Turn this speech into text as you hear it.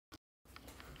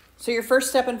So your first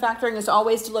step in factoring is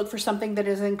always to look for something that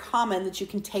is in common that you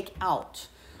can take out.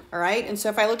 All right, and so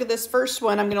if I look at this first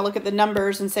one, I'm going to look at the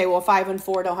numbers and say, well, 5 and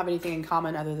 4 don't have anything in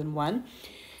common other than 1.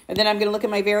 And then I'm going to look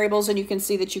at my variables, and you can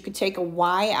see that you could take a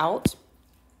y out.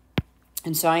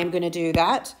 And so I am going to do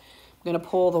that. I'm going to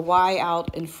pull the y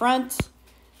out in front,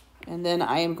 and then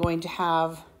I am going to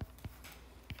have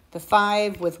the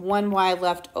 5 with 1 y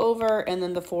left over, and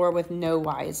then the 4 with no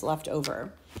y's left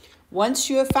over. Once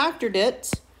you have factored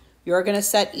it, you're going to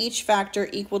set each factor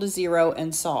equal to 0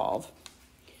 and solve.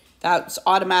 That's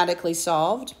automatically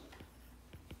solved.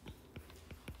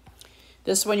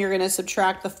 This one, you're going to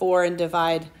subtract the 4 and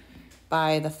divide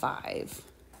by the 5.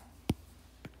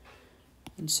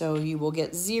 And so you will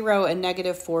get 0 and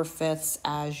negative 4/5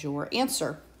 as your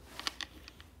answer.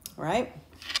 All right.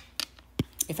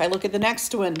 If I look at the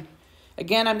next one,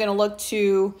 again, I'm going to look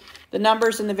to the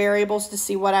numbers and the variables to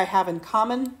see what I have in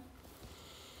common.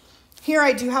 Here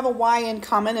I do have a y in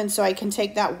common, and so I can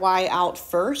take that y out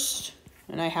first.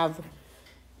 And I have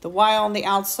the y on the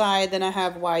outside, then I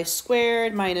have y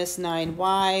squared minus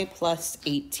 9y plus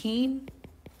 18.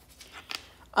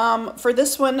 For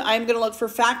this one, I'm going to look for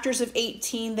factors of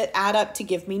 18 that add up to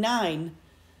give me 9.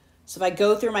 So if I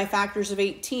go through my factors of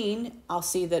 18, I'll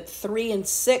see that 3 and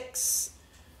 6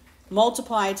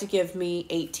 multiply to give me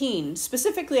 18.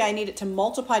 Specifically, I need it to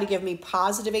multiply to give me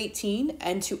positive 18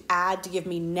 and to add to give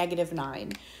me negative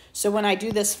 9. So when I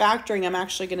do this factoring, I'm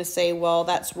actually going to say, well,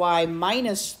 that's y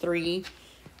minus 3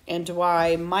 and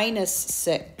y minus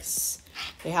 6.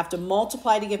 They have to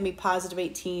multiply to give me positive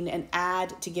 18 and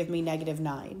add to give me negative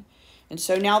 9. And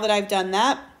so now that I've done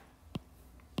that,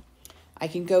 I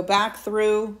can go back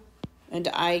through and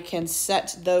I can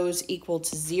set those equal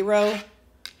to 0.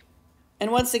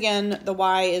 And once again, the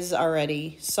y is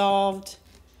already solved.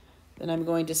 Then I'm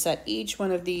going to set each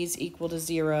one of these equal to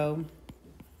 0.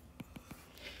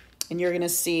 And you're going to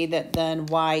see that then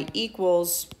y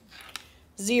equals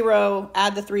 0.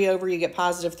 Add the 3 over, you get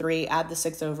positive 3. Add the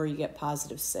 6 over, you get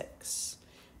positive 6.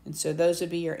 And so those would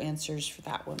be your answers for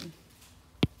that one.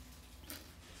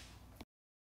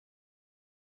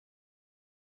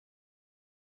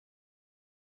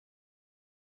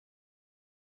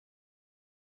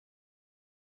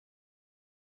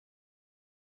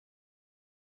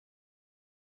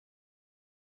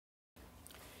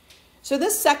 So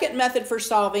this second method for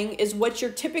solving is what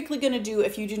you're typically going to do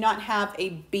if you do not have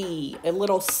a B, a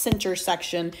little center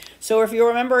section. So if you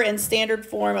remember in standard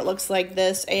form, it looks like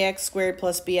this, ax squared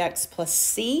plus bx plus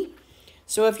c.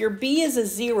 So if your B is a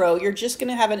 0, you're just going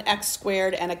to have an x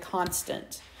squared and a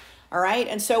constant. All right,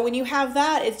 and so when you have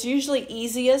that, it's usually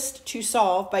easiest to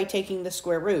solve by taking the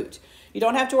square root. You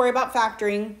don't have to worry about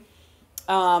factoring.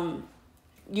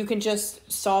 You can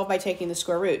just solve by taking the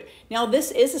square root. Now,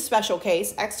 this is a special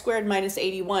case, x squared minus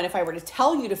 81. If I were to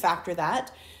tell you to factor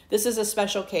that, this is a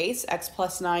special case, x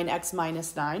plus 9, x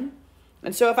minus 9.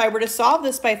 And so if I were to solve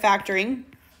this by factoring,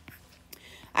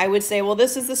 I would say, well,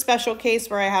 this is the special case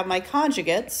where I have my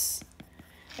conjugates.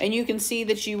 And you can see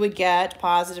that you would get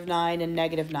positive 9 and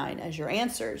negative 9 as your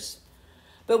answers.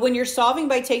 But when you're solving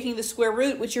by taking the square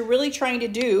root, what you're really trying to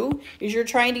do is you're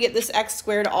trying to get this x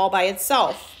squared all by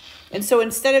itself. And so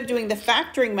instead of doing the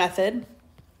factoring method,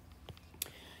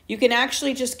 you can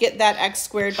actually just get that x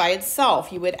squared by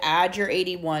itself. You would add your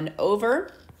 81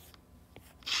 over,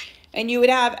 and you would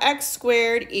have x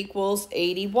squared equals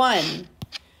 81.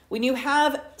 When you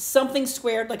have something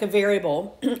squared, like a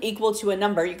variable, equal to a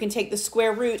number, you can take the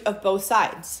square root of both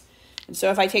sides. And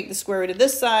so if I take the square root of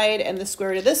this side and the square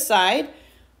root of this side,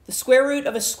 the square root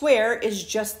of a square is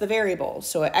just the variable.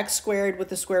 So x squared with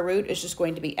the square root is just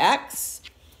going to be x.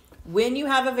 When you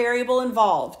have a variable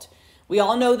involved, we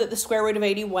all know that the square root of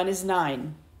 81 is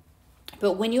 9.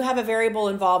 But when you have a variable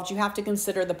involved, you have to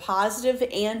consider the positive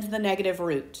and the negative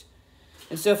root.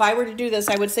 And so if I were to do this,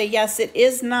 I would say, yes, it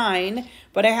is 9,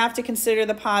 but I have to consider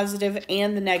the positive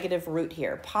and the negative root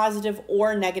here. Positive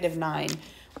or negative 9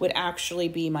 would actually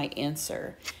be my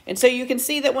answer. And so you can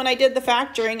see that when I did the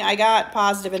factoring, I got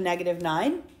positive and negative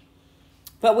 9.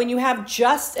 But when you have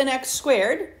just an x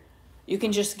squared, you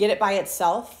can just get it by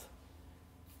itself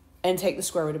and take the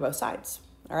square root of both sides.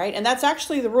 All right, and that's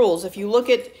actually the rules. If you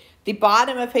look at the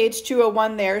bottom of page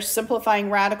 201 there, simplifying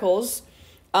radicals,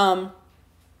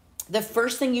 the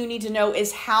first thing you need to know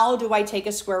is, how do I take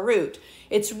a square root?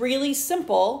 It's really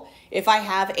simple. If I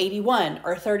have 81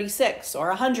 or 36 or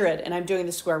 100 and I'm doing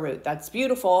the square root, that's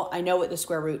beautiful. I know what the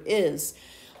square root is.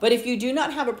 But if you do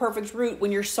not have a perfect root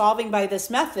when you're solving by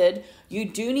this method, you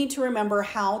do need to remember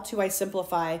how to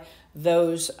simplify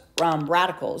those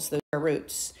radicals, those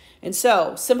roots. And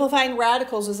so simplifying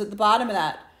radicals is at the bottom of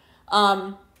that.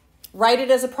 Write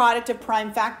it as a product of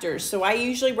prime factors. So I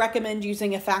usually recommend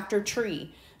using a factor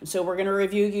tree. And so we're going to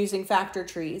review using factor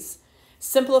trees.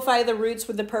 Simplify the roots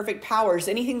with the perfect powers.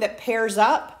 Anything that pairs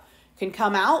up can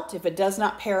come out. If it does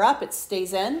not pair up, it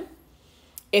stays in.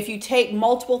 If you take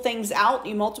multiple things out,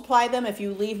 you multiply them. If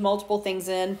you leave multiple things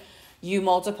in, you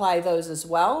multiply those as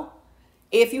well.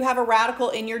 If you have a radical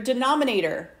in your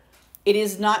denominator, it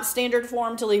is not standard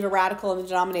form to leave a radical in the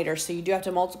denominator, so you do have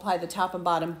to multiply the top and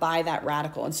bottom by that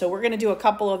radical. And so we're going to do a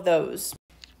couple of those.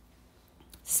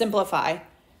 Simplify.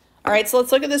 All right, so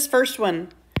let's look at this first one.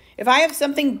 If I have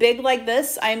something big like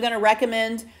this, I'm going to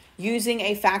recommend using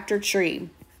a factor tree.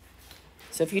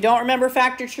 So if you don't remember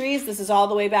factor trees, this is all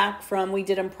the way back from, we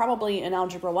did them probably in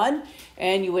Algebra 1,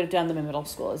 and you would have done them in middle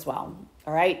school as well.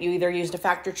 All right, you either used a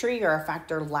factor tree or a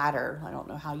factor ladder. I don't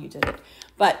know how you did it,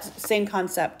 but same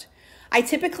concept. I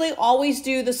typically always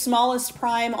do the smallest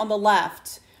prime on the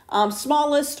left,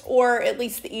 smallest or at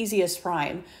least the easiest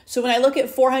prime. So when I look at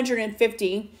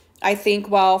 450, I think,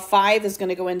 well, 5 is going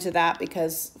to go into that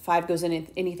because 5 goes in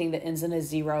anything that ends in a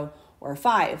 0 or a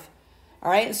 5.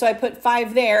 All right, so I put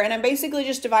 5 there, and I'm basically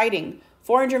just dividing.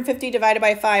 450 divided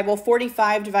by 5, well,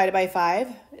 45 divided by 5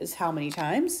 is how many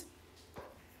times?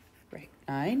 Right,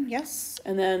 9, yes.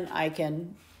 And then I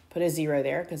can put a 0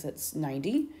 there because it's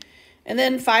 90. And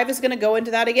then 5 is going to go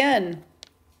into that again.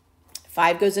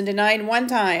 5 goes into 9 one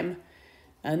time,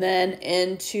 and then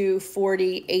into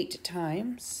 48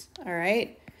 times. All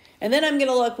right. And then I'm going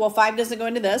to look, well, 5 doesn't go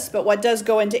into this, but what does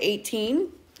go into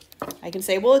 18? I can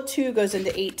say, well, a 2 goes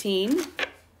into 18.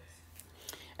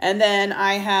 And then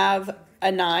I have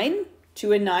a 9.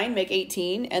 2 and 9 make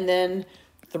 18. And then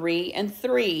 3 and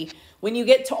 3. When you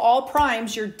get to all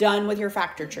primes, you're done with your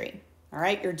factor tree. All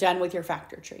right. You're done with your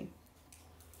factor tree.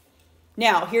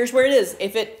 Now, here's where it is.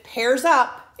 If it pairs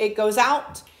up, it goes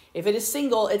out. If it is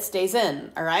single, it stays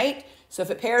in, all right? So if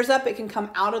it pairs up, it can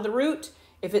come out of the root.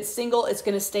 If it's single, it's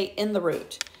going to stay in the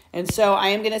root. And so I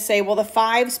am going to say, well, the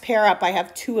 5s pair up. I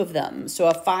have 2 of them. So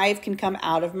a 5 can come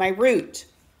out of my root.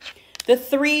 The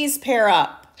 3s pair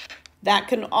up. That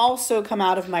can also come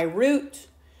out of my root.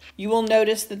 You will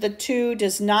notice that the 2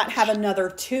 does not have another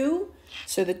 2.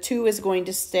 So the 2 is going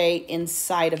to stay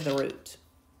inside of the root,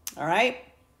 all right?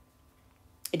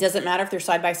 It doesn't matter if they're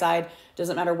side by side. It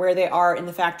doesn't matter where they are in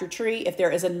the factor tree. If there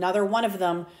is another one of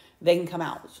them, they can come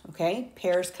out, okay?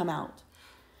 Pairs come out.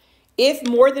 If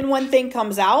more than one thing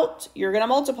comes out, you're going to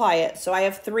multiply it. So I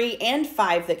have 3 and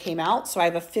 5 that came out, so I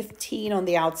have a 15 on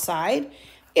the outside.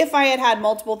 If I had had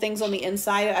multiple things on the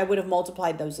inside, I would have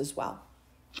multiplied those as well,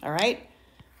 all right?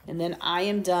 And then I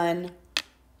am done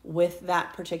with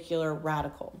that particular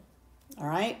radical, all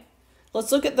right?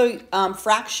 Let's look at the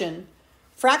fraction.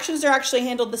 Fractions are actually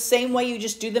handled the same way, you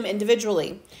just do them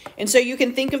individually. And so you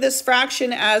can think of this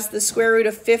fraction as the square root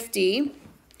of 50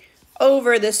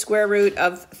 over the square root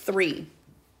of 3.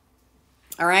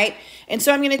 All right? And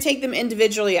so I'm going to take them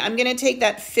individually. I'm going to take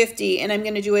that 50 and I'm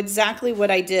going to do exactly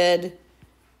what I did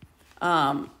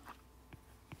on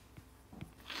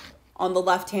the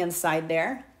left-hand side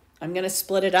there. I'm going to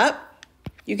split it up.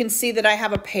 You can see that I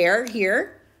have a pair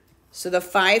here. So the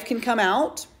 5 can come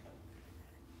out.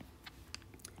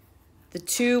 The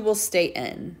 2 will stay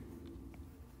in.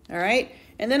 All right.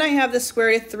 And then I have the square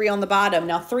root of 3 on the bottom.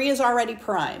 Now 3 is already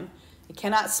prime. I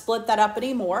cannot split that up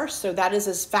anymore. So that is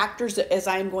as factors as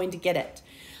I'm going to get it.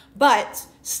 But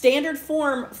standard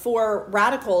form for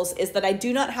radicals is that I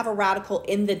do not have a radical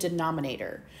in the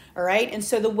denominator. All right. And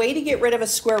so the way to get rid of a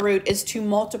square root is to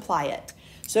multiply it.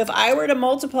 So if I were to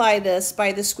multiply this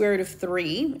by the square root of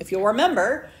 3, if you'll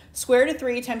remember, square root of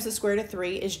 3 times the square root of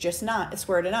 3 is just not, it's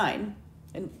square root of 9.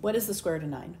 And what is the square root of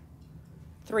 9?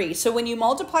 3. So when you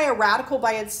multiply a radical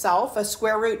by itself, a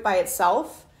square root by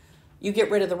itself, you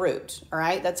get rid of the root, all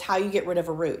right? That's how you get rid of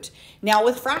a root. Now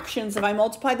with fractions, if I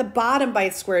multiply the bottom by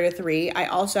the square root of 3, I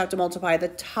also have to multiply the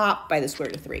top by the square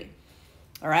root of 3,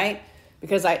 all right?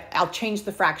 Because I'll change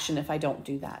the fraction if I don't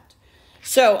do that.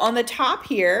 So on the top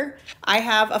here, I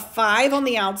have a 5 on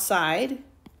the outside,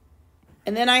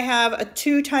 and then I have a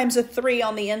 2 times a 3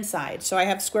 on the inside. So I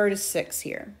have square root of 6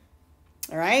 here.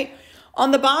 All right.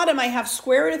 On the bottom, I have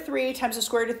square root of 3 times the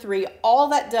square root of 3. All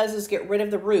that does is get rid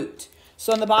of the root.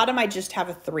 So on the bottom, I just have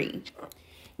a 3.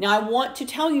 Now, I want to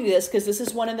tell you this because this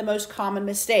is one of the most common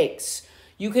mistakes.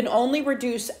 You can only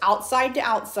reduce outside to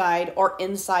outside or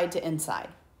inside to inside.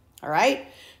 All right.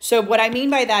 So what I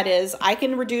mean by that is I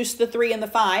can reduce the 3 and the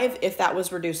 5 if that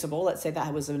was reducible. Let's say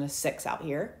that was in a 6 out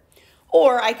here.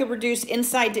 Or I could reduce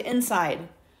inside to inside.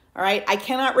 All right, I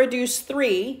cannot reduce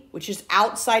 3, which is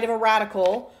outside of a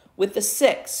radical, with the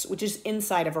 6, which is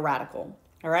inside of a radical.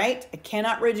 All right, I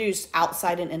cannot reduce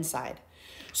outside and inside.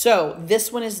 So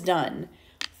this one is done.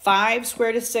 5 square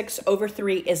root of 6 over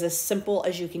 3 is as simple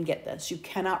as you can get this. You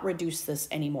cannot reduce this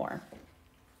anymore.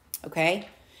 Okay?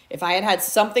 If I had had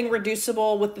something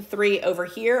reducible with the 3 over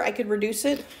here, I could reduce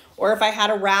it. Or if I had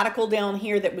a radical down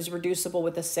here that was reducible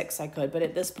with the 6, I could. But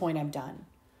at this point, I'm done.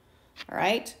 All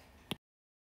right?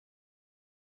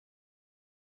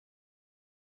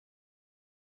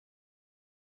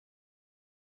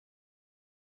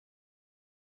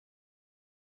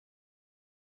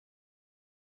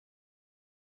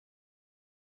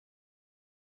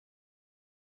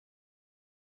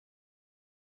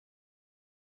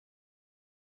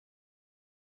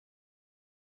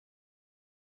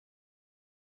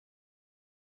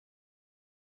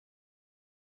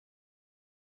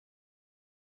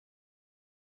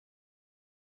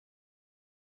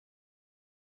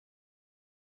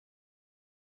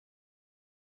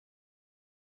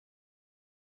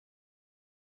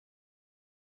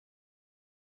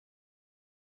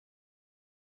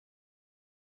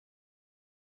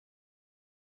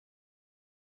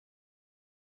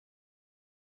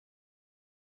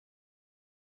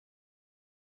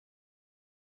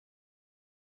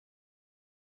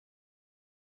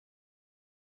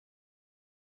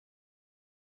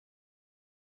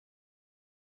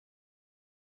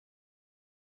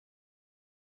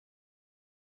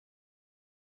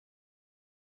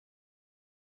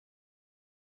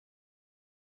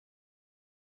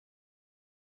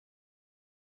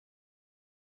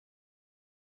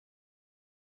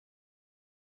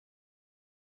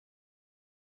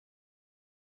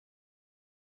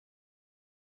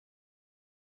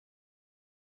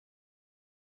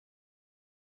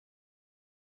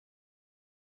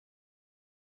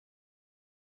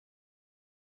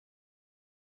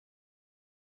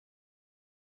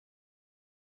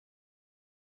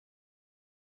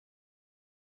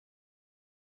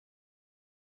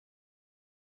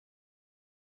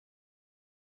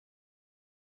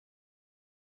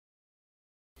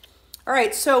 All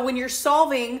right, so when you're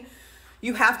solving,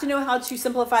 you have to know how to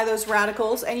simplify those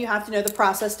radicals, and you have to know the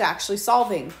process to actually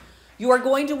solving. You are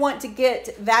going to want to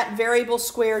get that variable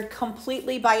squared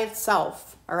completely by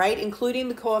itself, all right, including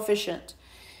the coefficient.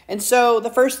 And so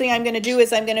the first thing I'm going to do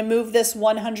is I'm going to move this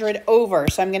 100 over.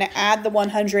 So I'm going to add the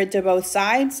 100 to both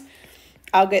sides.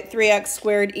 I'll get 3x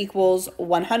squared equals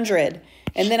 100.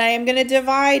 And then I am going to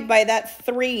divide by that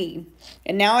 3.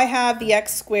 And now I have the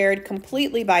x squared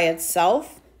completely by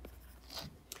itself.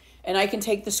 And I can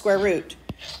take the square root.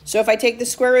 So if I take the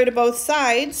square root of both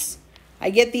sides, I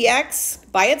get the x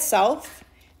by itself,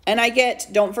 and I get,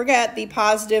 don't forget, the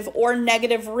positive or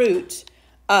negative root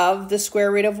of the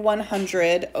square root of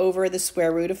 100 over the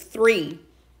square root of 3.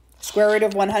 Square root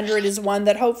of 100 is one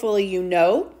that hopefully you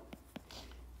know,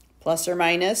 plus or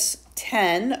minus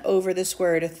 10 over the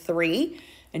square root of 3.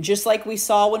 And just like we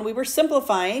saw when we were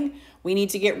simplifying, we need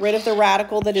to get rid of the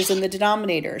radical that is in the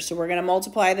denominator. So we're going to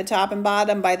multiply the top and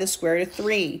bottom by the square root of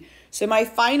 3. So my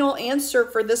final answer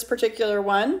for this particular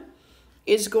one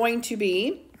is going to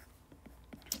be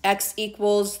x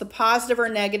equals the positive or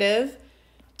negative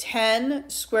 10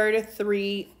 square root of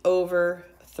 3 over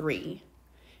 3.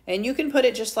 And you can put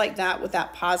it just like that with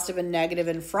that positive and negative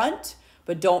in front.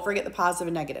 But don't forget the positive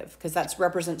and negative, because that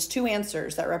represents two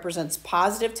answers. That represents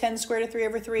positive 10 square root of 3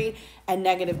 over 3 and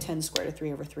negative 10 square root of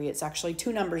 3 over 3. It's actually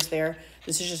two numbers there.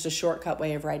 This is just a shortcut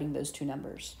way of writing those two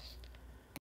numbers.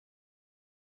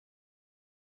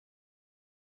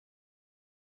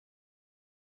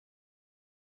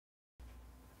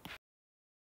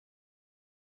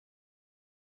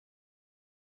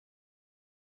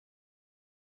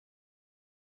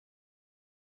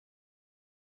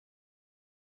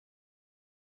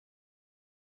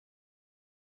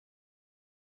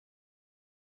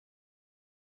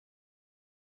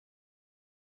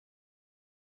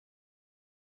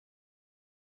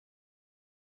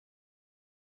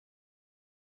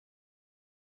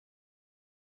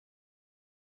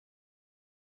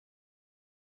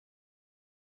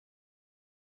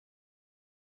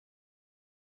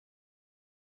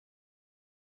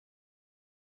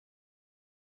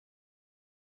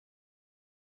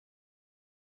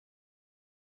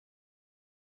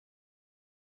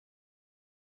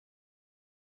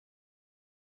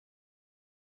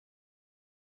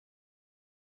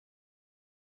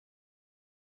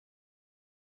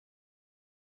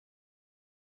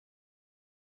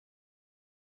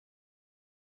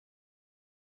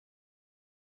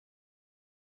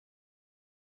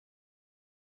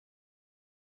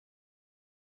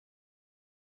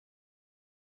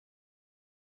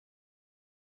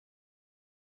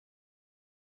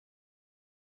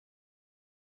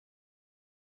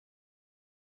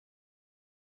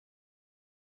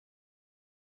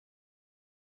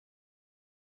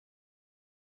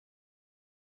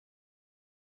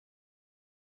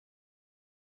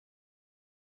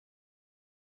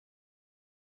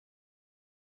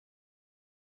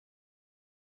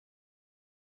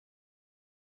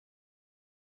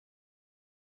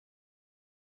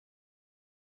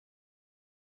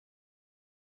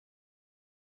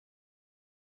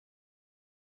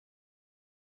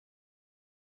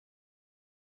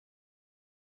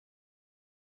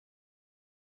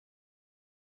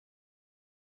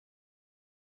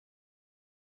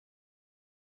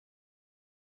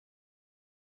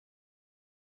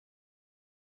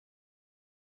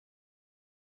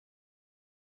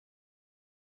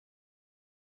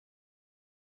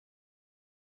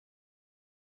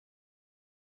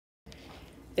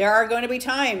 There are going to be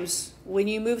times when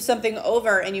you move something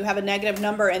over and you have a negative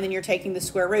number and then you're taking the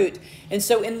square root. And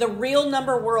so in the real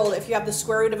number world, if you have the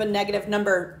square root of a negative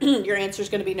number, your answer is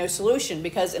going to be no solution,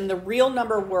 because in the real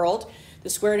number world, the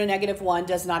square root of -1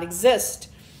 does not exist.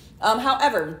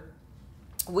 However,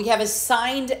 we have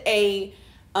assigned a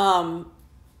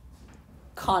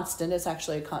constant. It's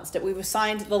actually a constant. We've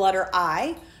assigned the letter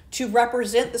I to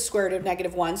represent the square root of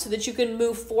 -1 so that you can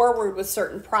move forward with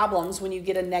certain problems when you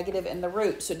get a negative in the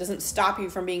root. So it doesn't stop you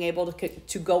from being able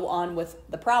to go on with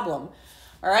the problem.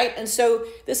 All right. And so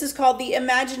this is called the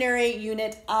imaginary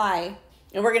unit I.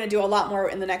 And we're going to do a lot more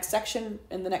in the next section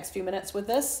in the next few minutes with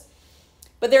this.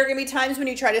 But there are going to be times when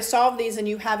you try to solve these and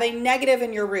you have a negative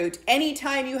in your root.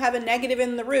 Anytime you have a negative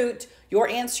in the root, your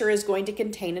answer is going to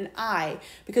contain an I,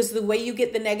 because the way you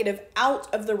get the negative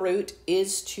out of the root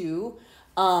is to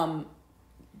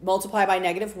multiply by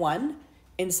 -1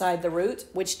 inside the root,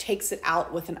 which takes it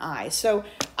out with an I. So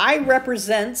I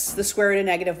represents the square root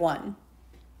of -1.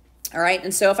 All right.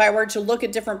 And so if I were to look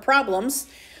at different problems,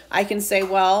 I can say,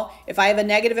 well, if I have a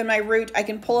negative in my root, I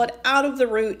can pull it out of the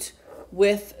root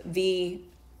with the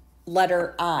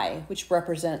letter I, which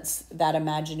represents that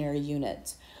imaginary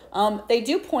unit. They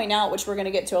do point out, which we're going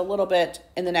to get to a little bit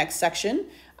in the next section,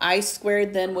 I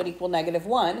squared then would equal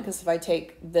 -1, because if I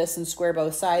take this and square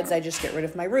both sides, I just get rid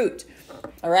of my root.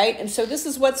 All right, and so this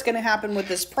is what's going to happen with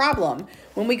this problem.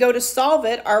 When we go to solve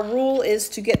it, our rule is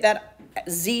to get that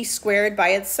z squared by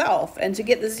itself. And to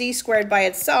get the z squared by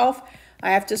itself,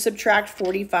 I have to subtract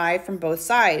 45 from both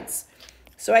sides.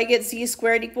 So I get z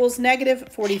squared equals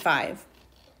 -45.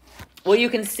 Well,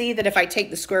 you can see that if I take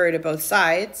the square root of both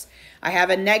sides, I have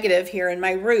a negative here in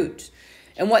my root.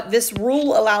 And what this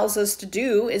rule allows us to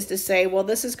do is to say, well,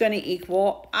 this is going to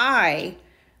equal I,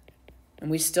 and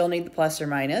we still need the plus or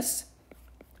minus,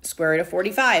 square root of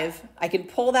 45. I can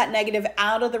pull that negative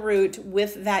out of the root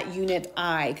with that unit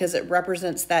I, because it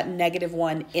represents that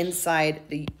 -1 inside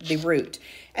the root.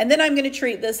 And then I'm going to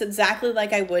treat this exactly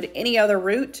like I would any other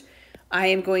root. I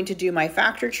am going to do my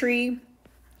factor tree.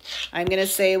 I'm going to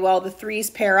say, well, the 3's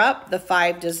pair up, the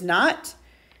 5 does not.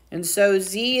 And so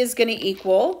z is going to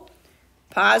equal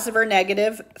positive or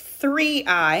negative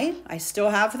 3i. I still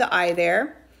have the I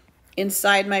there.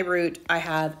 Inside my root, I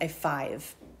have a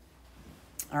 5.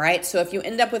 All right, so if you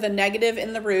end up with a negative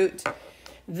in the root,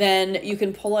 then you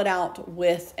can pull it out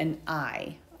with an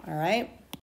I. All right.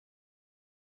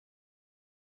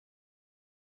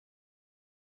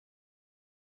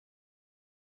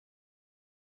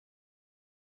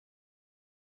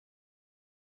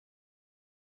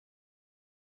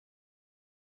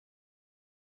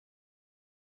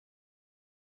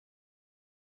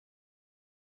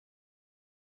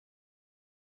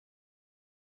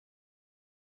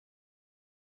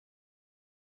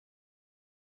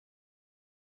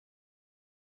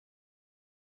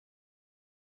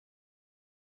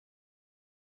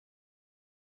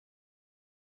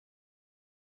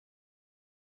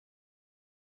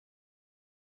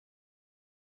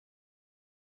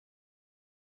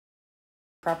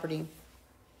 Property.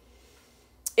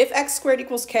 If x squared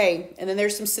equals k, and then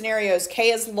there's some scenarios, k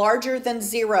is larger than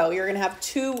 0, you're going to have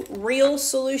two real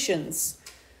solutions.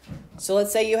 So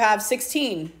let's say you have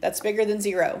 16, that's bigger than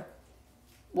 0.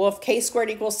 Well, if k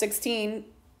squared equals 16,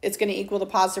 it's going to equal the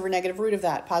positive or negative root of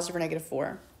that, positive or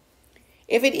 -4.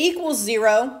 If it equals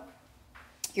 0,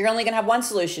 you're only going to have one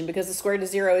solution, because the square root of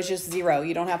 0 is just 0.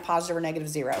 You don't have positive or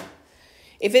 -0.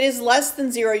 If it is less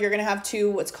than 0, you're going to have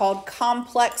two what's called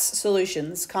complex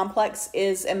solutions. Complex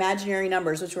is imaginary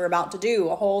numbers, which we're about to do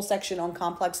a whole section on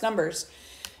complex numbers.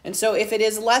 And so if it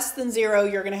is less than 0,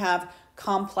 you're going to have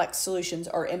complex solutions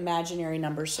or imaginary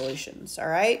number solutions. All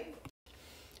right.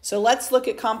 So let's look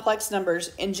at complex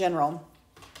numbers in general.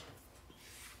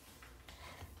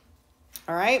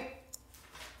 All right.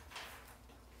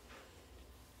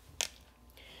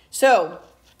 So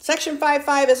section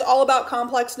 5.5 is all about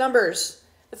complex numbers.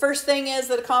 The first thing is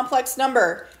that a complex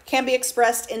number can be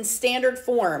expressed in standard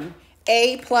form,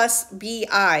 a plus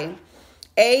bi.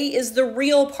 A is the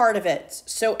real part of it.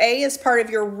 So a is part of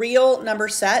your real number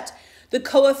set. The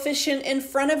coefficient in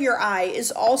front of your I is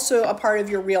also a part of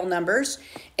your real numbers.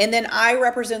 And then I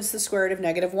represents the square root of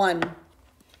 -1.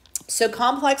 So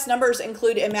complex numbers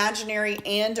include imaginary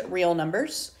and real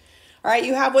numbers. All right,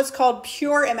 you have what's called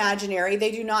pure imaginary.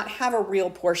 They do not have a real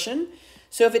portion.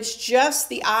 So if it's just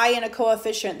the I and a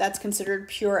coefficient, that's considered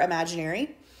pure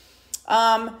imaginary.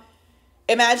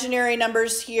 Imaginary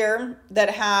numbers here that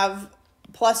have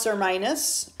plus or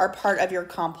minus are part of your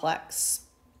complex.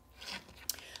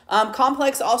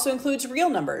 Complex also includes real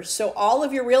numbers. So all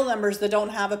of your real numbers that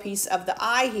don't have a piece of the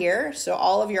I here, so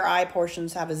all of your I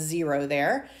portions have a 0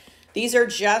 there. These are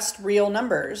just real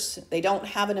numbers. They don't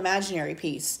have an imaginary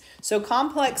piece. So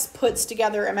complex puts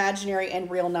together imaginary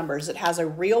and real numbers. It has a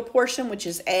real portion, which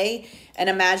is A, an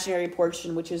imaginary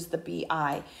portion, which is the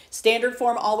BI. Standard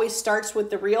form always starts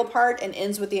with the real part and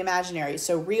ends with the imaginary.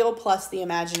 So real plus the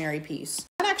imaginary piece.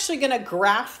 I'm actually going to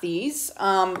graph these.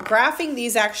 Graphing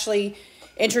these actually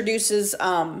introduces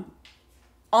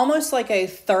almost like a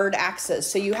third axis.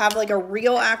 So you have like a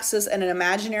real axis and an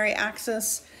imaginary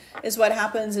axis is what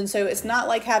happens. And so it's not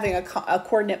like having a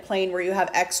coordinate plane where you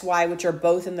have X, Y, which are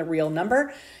both in the real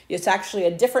number. It's actually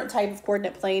a different type of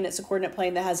coordinate plane. It's a coordinate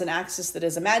plane that has an axis that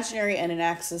is imaginary and an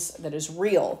axis that is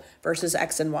real versus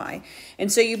X and Y.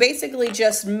 And so you basically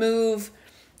just move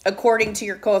according to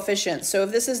your coefficients. So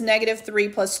if this is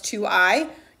 -3 plus 2i,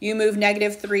 you move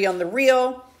 -3 on the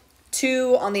real,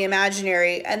 2 on the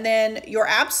imaginary, and then your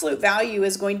absolute value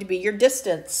is going to be your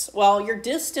distance. Well, your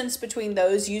distance between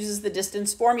those uses the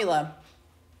distance formula.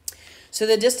 So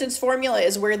the distance formula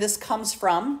is where this comes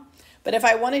from. But if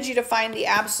I wanted you to find the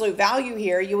absolute value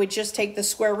here, you would just take the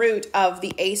square root of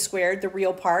the a squared, the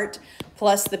real part,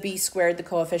 plus the b squared, the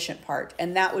coefficient part.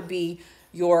 And that would be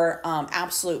your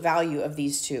absolute value of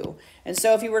these two. And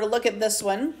so if you were to look at this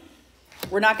one,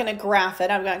 we're not going to graph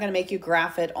it. I'm not going to make you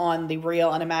graph it on the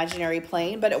real and imaginary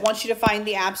plane, but it wants you to find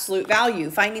the absolute value.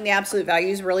 Finding the absolute value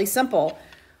is really simple.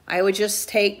 I would just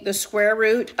take the square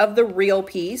root of the real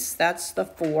piece, that's the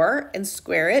 4, and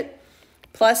square it,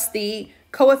 plus the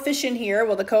coefficient here.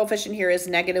 Well, the coefficient here is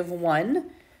 -1,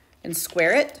 and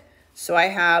square it. So I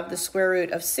have the square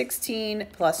root of 16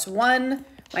 plus 1.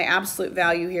 My absolute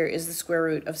value here is the square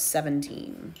root of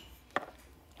 17.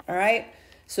 All right?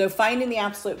 So finding the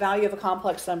absolute value of a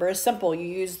complex number is simple. You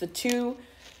use the two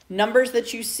numbers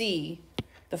that you see,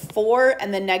 the 4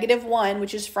 and the -1,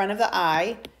 which is front of the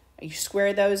I. You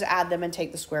square those, add them, and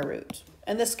take the square root.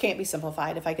 And this can't be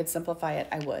simplified. If I could simplify it,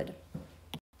 I would.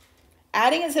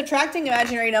 Adding and subtracting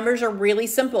imaginary numbers are really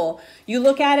simple. You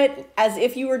look at it as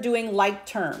if you were doing like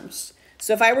terms.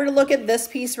 So if I were to look at this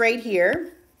piece right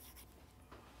here,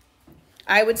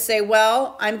 I would say,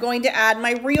 well, I'm going to add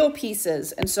my real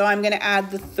pieces. And so I'm going to add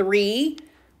the 3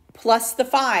 plus the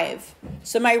 5.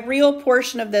 So my real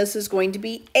portion of this is going to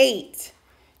be 8.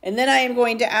 And then I am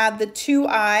going to add the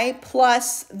 2i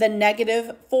plus the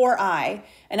 -4i.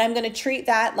 And I'm going to treat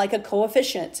that like a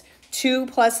coefficient. 2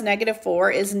 plus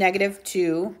 -4 is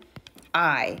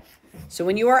 -2i. So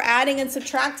when you are adding and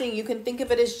subtracting, you can think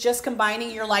of it as just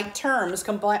combining your like terms,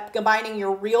 combining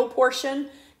your real portion,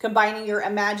 combining your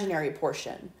imaginary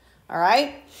portion. All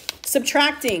right?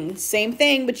 Subtracting, same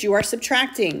thing, but you are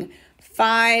subtracting.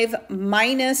 5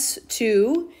 minus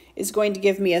 2 is going to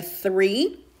give me a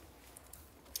 3.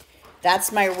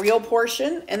 That's my real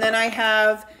portion. And then I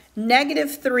have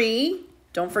 -3,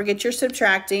 don't forget you're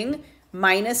subtracting,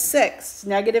 minus 6.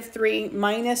 -3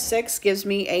 minus 6 gives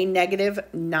me a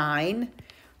 -9i.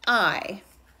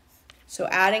 So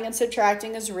adding and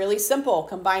subtracting is really simple.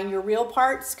 Combine your real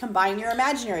parts, combine your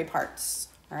imaginary parts.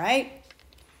 All right?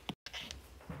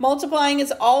 Multiplying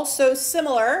is also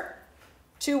similar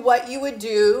to what you would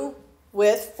do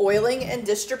with FOILing and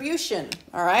distribution.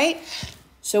 All right?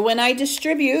 So when I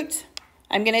distribute,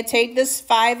 I'm going to take this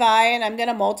 5i and I'm going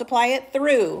to multiply it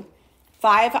through.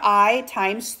 5i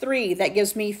times 3, that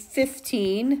gives me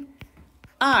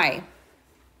 15i.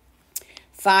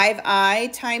 5i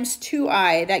times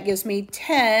 2i, that gives me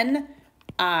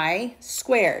 10i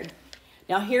squared.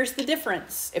 Now here's the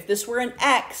difference. If this were an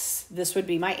x, this would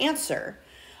be my answer.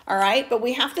 All right, but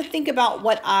we have to think about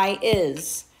what I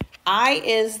is. I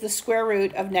is the square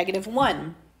root of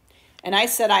 -1. And I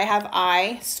said I have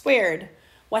I squared.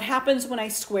 What happens when I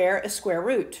square a square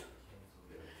root?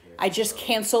 I just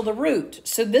cancel the root.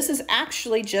 So this is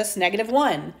actually just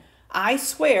 -1. I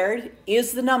squared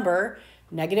is the number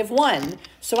 -1.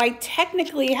 So I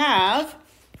technically have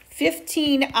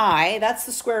 15i, that's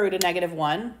the square root of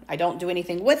 -1. I don't do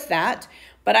anything with that,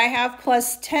 but I have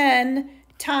plus 10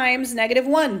 times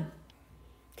 -1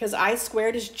 because I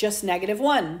squared is just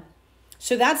 -1.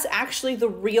 So that's actually the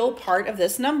real part of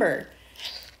this number.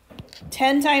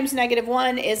 10 times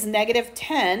 -1 is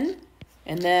 -10,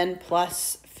 and then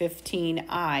plus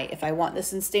 15i. If I want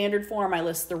this in standard form, I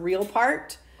list the real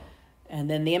part and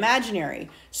then the imaginary.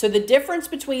 So the difference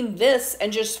between this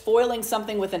and just foiling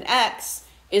something with an x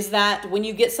is that when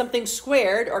you get something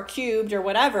squared or cubed or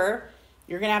whatever,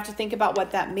 you're going to have to think about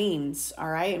what that means, all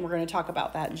right? And we're going to talk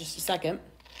about that in just a second.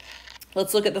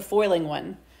 Let's look at the foiling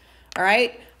one, all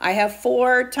right? I have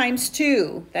 4 times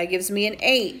 2. That gives me an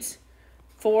 8.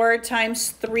 4 times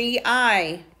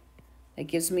 3i. That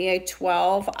gives me a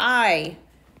 12i.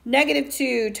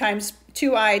 -2 times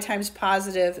 2i times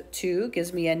positive 2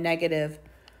 gives me a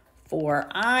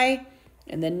 4i,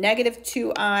 and then negative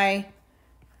 2i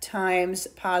times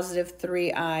positive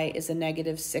 3i is a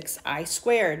negative 6i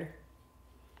squared.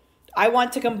 I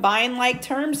want to combine like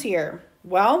terms here.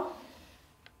 Well,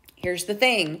 here's the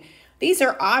thing. These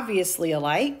are obviously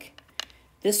alike.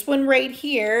 This one right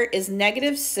here is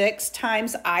negative 6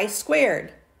 times I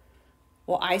squared.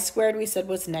 Well, I squared we said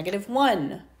was negative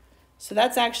 1. So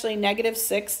that's actually negative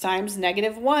 6 times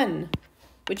negative 1,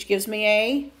 which gives me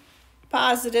a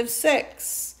positive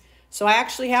 6. So I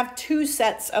actually have two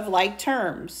sets of like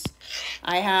terms.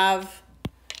 I have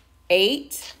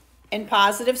 8 and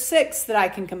positive 6 that I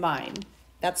can combine.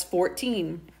 That's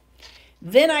 14.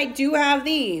 Then I do have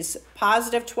these,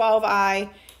 positive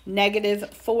 12i, negative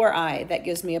 4i. That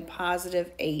gives me a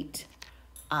positive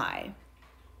 8i.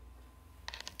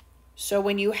 So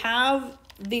when you have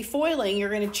the foiling, you're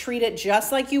going to treat it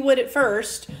just like you would at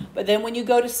first, but then when you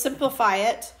go to simplify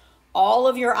it, all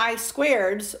of your I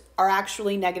squareds are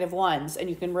actually negative 1s, and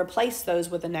you can replace those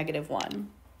with a negative 1.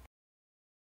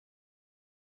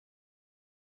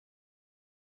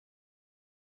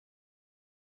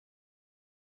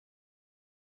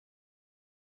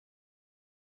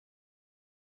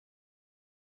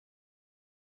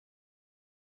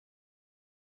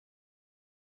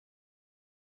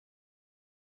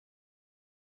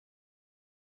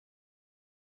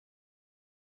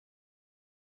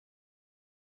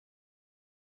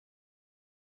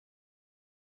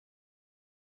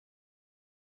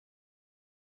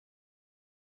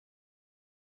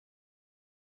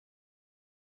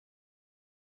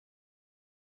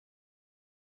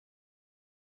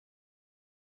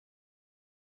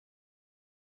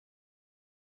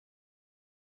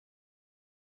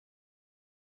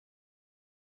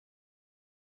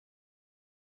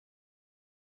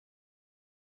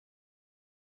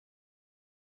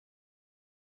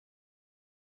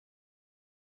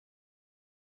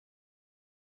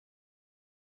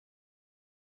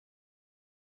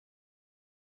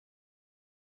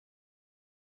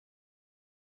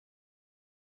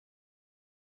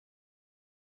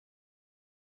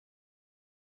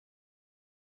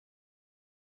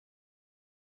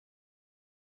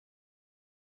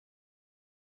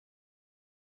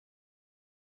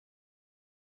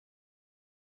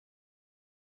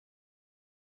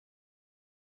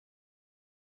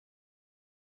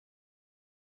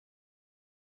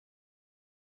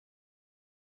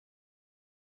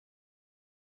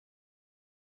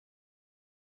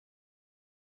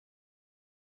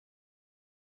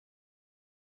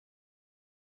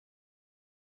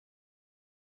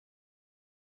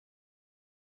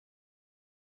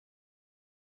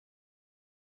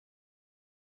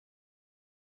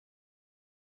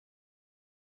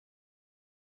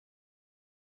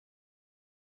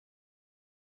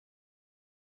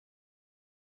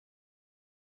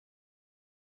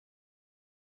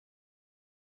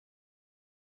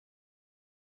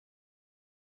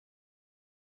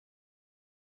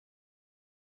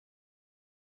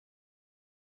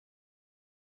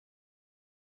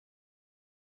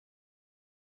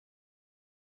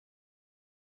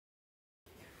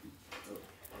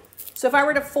 So if I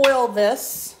were to FOIL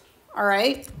this, all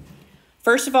right,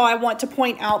 first of all, I want to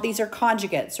point out these are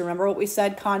conjugates. Remember what we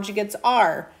said conjugates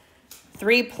are?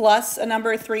 3 plus a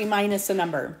number, 3 minus a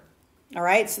number. All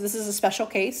right, so this is a special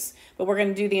case, but we're going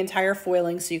to do the entire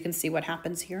foiling so you can see what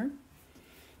happens here.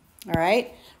 All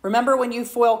right, remember when you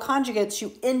FOIL conjugates,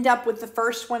 you end up with the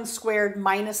first one squared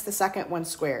minus the second one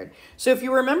squared. So if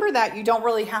you remember that, you don't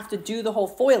really have to do the whole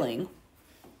foiling.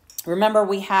 Remember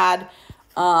we had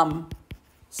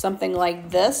something like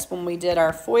this when we did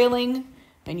our foiling,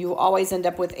 and you always end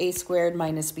up with a squared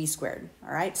minus b squared.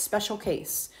 All right, special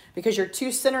case, because your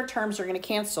two center terms are going to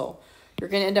cancel. You're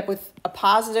going to end up with a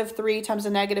positive 3 times a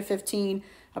negative 15.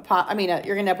 You're going to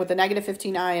end up with a negative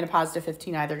 15i and a positive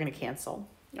 15i. They're going to cancel.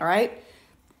 All right.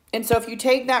 And so if you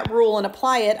take that rule and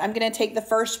apply it, I'm going to take the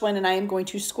first one and I am going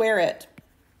to square it.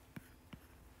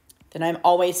 Then I'm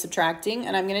always subtracting,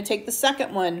 and I'm going to take the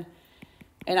second one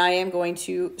and I am going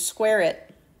to square it.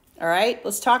 All right,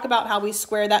 let's talk about how we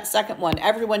square that second one.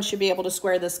 Everyone should be able to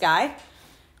square this guy.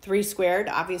 3 squared,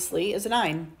 obviously, is a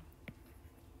 9.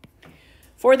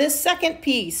 For this second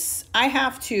piece, I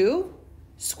have to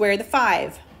square the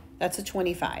 5. That's a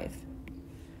 25.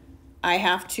 I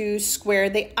have to square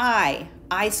the I.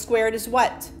 I squared is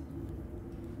what?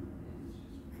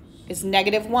 Is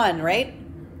negative 1, right?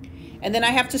 And then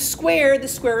I have to square the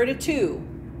square root of 2.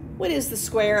 What is the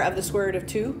square of the square root of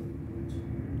 2?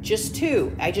 Just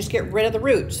 2. I just get rid of the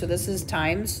root. So this is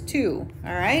times 2.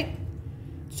 All right?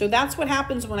 So that's what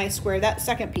happens when I square that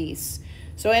second piece.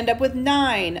 So I end up with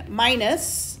 9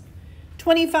 minus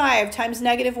 25 times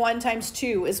negative 1 times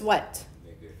 2 is what?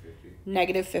 Negative 50.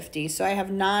 Negative 50. So I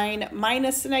have 9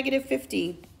 minus negative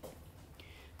 50,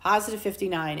 positive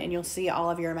 59, and you'll see all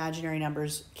of your imaginary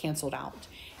numbers canceled out.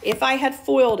 If I had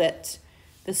FOILed it,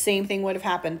 the same thing would have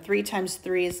happened. 3 times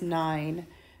 3 is 9.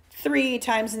 3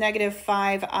 times negative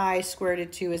 5i squared root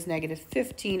of 2 is negative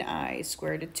 15i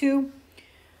squared root of 2.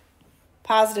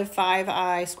 Positive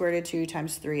 5i squared root of 2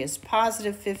 times 3 is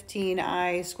positive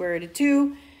 15i squared root of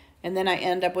 2. And then I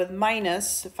end up with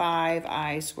minus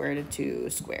 5i squared root of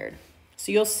 2 squared.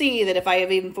 So you'll see that if I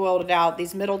have even FOILed it out,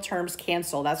 these middle terms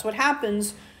cancel. That's what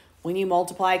happens when you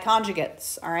multiply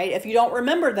conjugates, all right? If you don't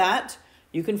remember that,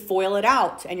 you can FOIL it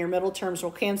out and your middle terms will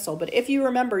cancel. But if you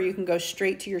remember, you can go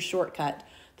straight to your shortcut.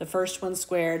 The first one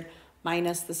squared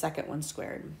minus the second one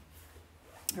squared.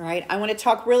 All right, I want to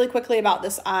talk really quickly about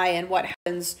this I and what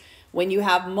happens when you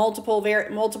have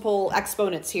multiple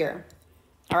exponents here.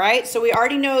 All right, so we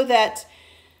already know that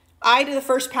I to the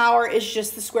first power is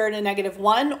just the square root of negative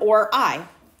 1, or I.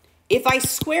 If I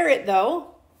square it,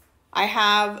 though, I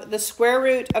have the square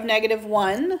root of negative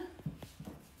 1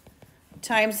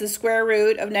 times the square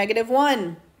root of negative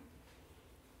 1.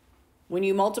 When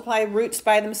you multiply roots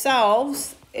by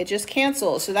themselves, it just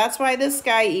cancels. So that's why this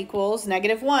guy equals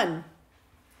negative 1.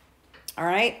 All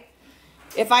right?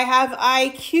 If I have I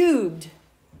cubed,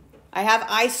 I have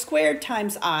I squared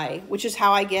times I, which is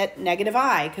how I get negative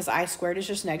I, because I squared is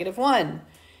just negative 1.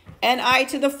 And I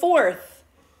to the fourth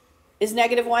is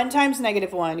negative 1 times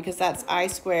negative 1, because that's I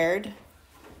squared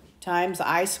times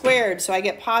I squared. So I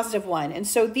get positive 1. And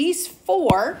so these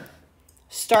four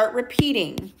start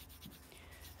repeating.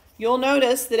 You'll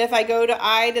notice that if I go to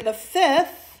I to the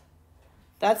fifth,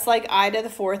 that's like I to the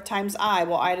fourth times I.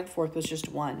 Well, I to the fourth was just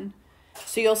 1.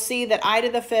 So you'll see that I to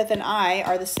the fifth and I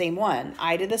are the same one.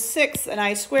 I to the sixth and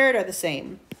I squared are the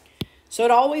same. So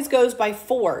it always goes by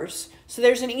fours. So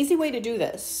there's an easy way to do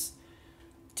this.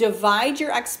 Divide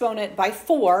your exponent by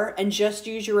 4 and just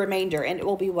use your remainder, and it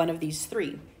will be one of these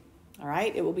three. All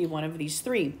right, it will be one of these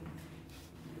three.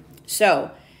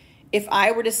 So if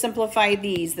I were to simplify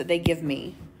these that they give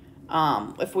me,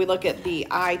 if we look at the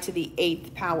I to the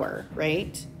 8th power,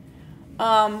 right?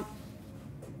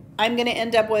 I'm going to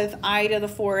end up with I to the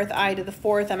fourth,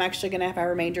 I'm actually going to have a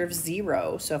remainder of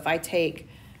 0. So if I take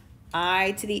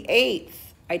I to the 8th,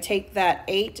 I take that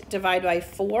 8 divided by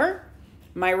 4.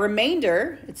 My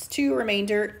remainder, it's 2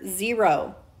 remainder,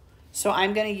 0. So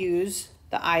I'm going to use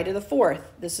the I to the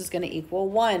fourth. This is going to equal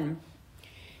 1.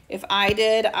 If I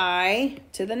did I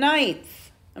to the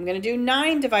 9th, I'm going to do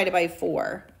 9 divided by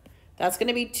 4. That's going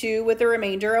to be 2 with a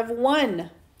remainder of 1.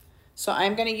 So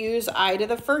I'm going to use I to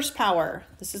the first power.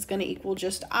 This is going to equal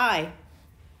just I.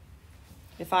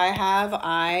 If I have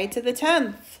I to the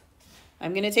 10th,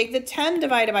 I'm going to take the 10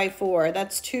 divided by 4.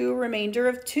 That's 2 remainder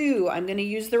of 2. I'm going to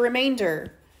use the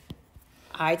remainder.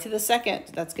 I to the second,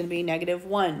 that's going to be negative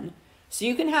 1. So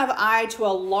you can have I to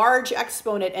a large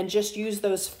exponent and just use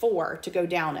those 4 to go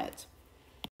down it.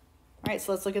 All right,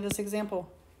 so let's look at this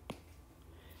example.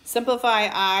 Simplify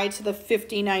I to the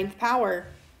 59th power.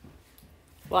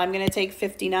 Well, I'm going to take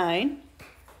 59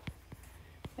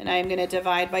 and I'm going to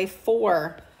divide by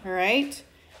 4, all right?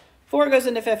 4 goes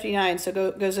into 59,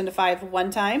 so goes into 5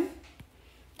 one time,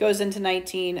 goes into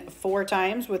 19 4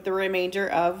 times with the remainder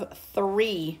of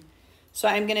 3. So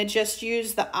I'm going to just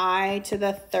use the I to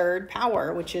the 3rd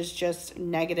power, which is just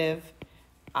negative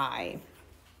I.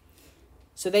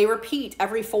 So they repeat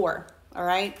every 4, all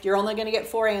right? You're only going to get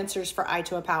 4 answers for I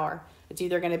to a power. It's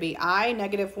either going to be I,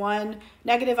 negative 1,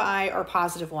 negative I, or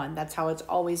positive 1. That's how it's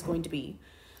always going to be.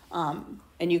 And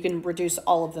you can reduce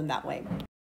all of them that way.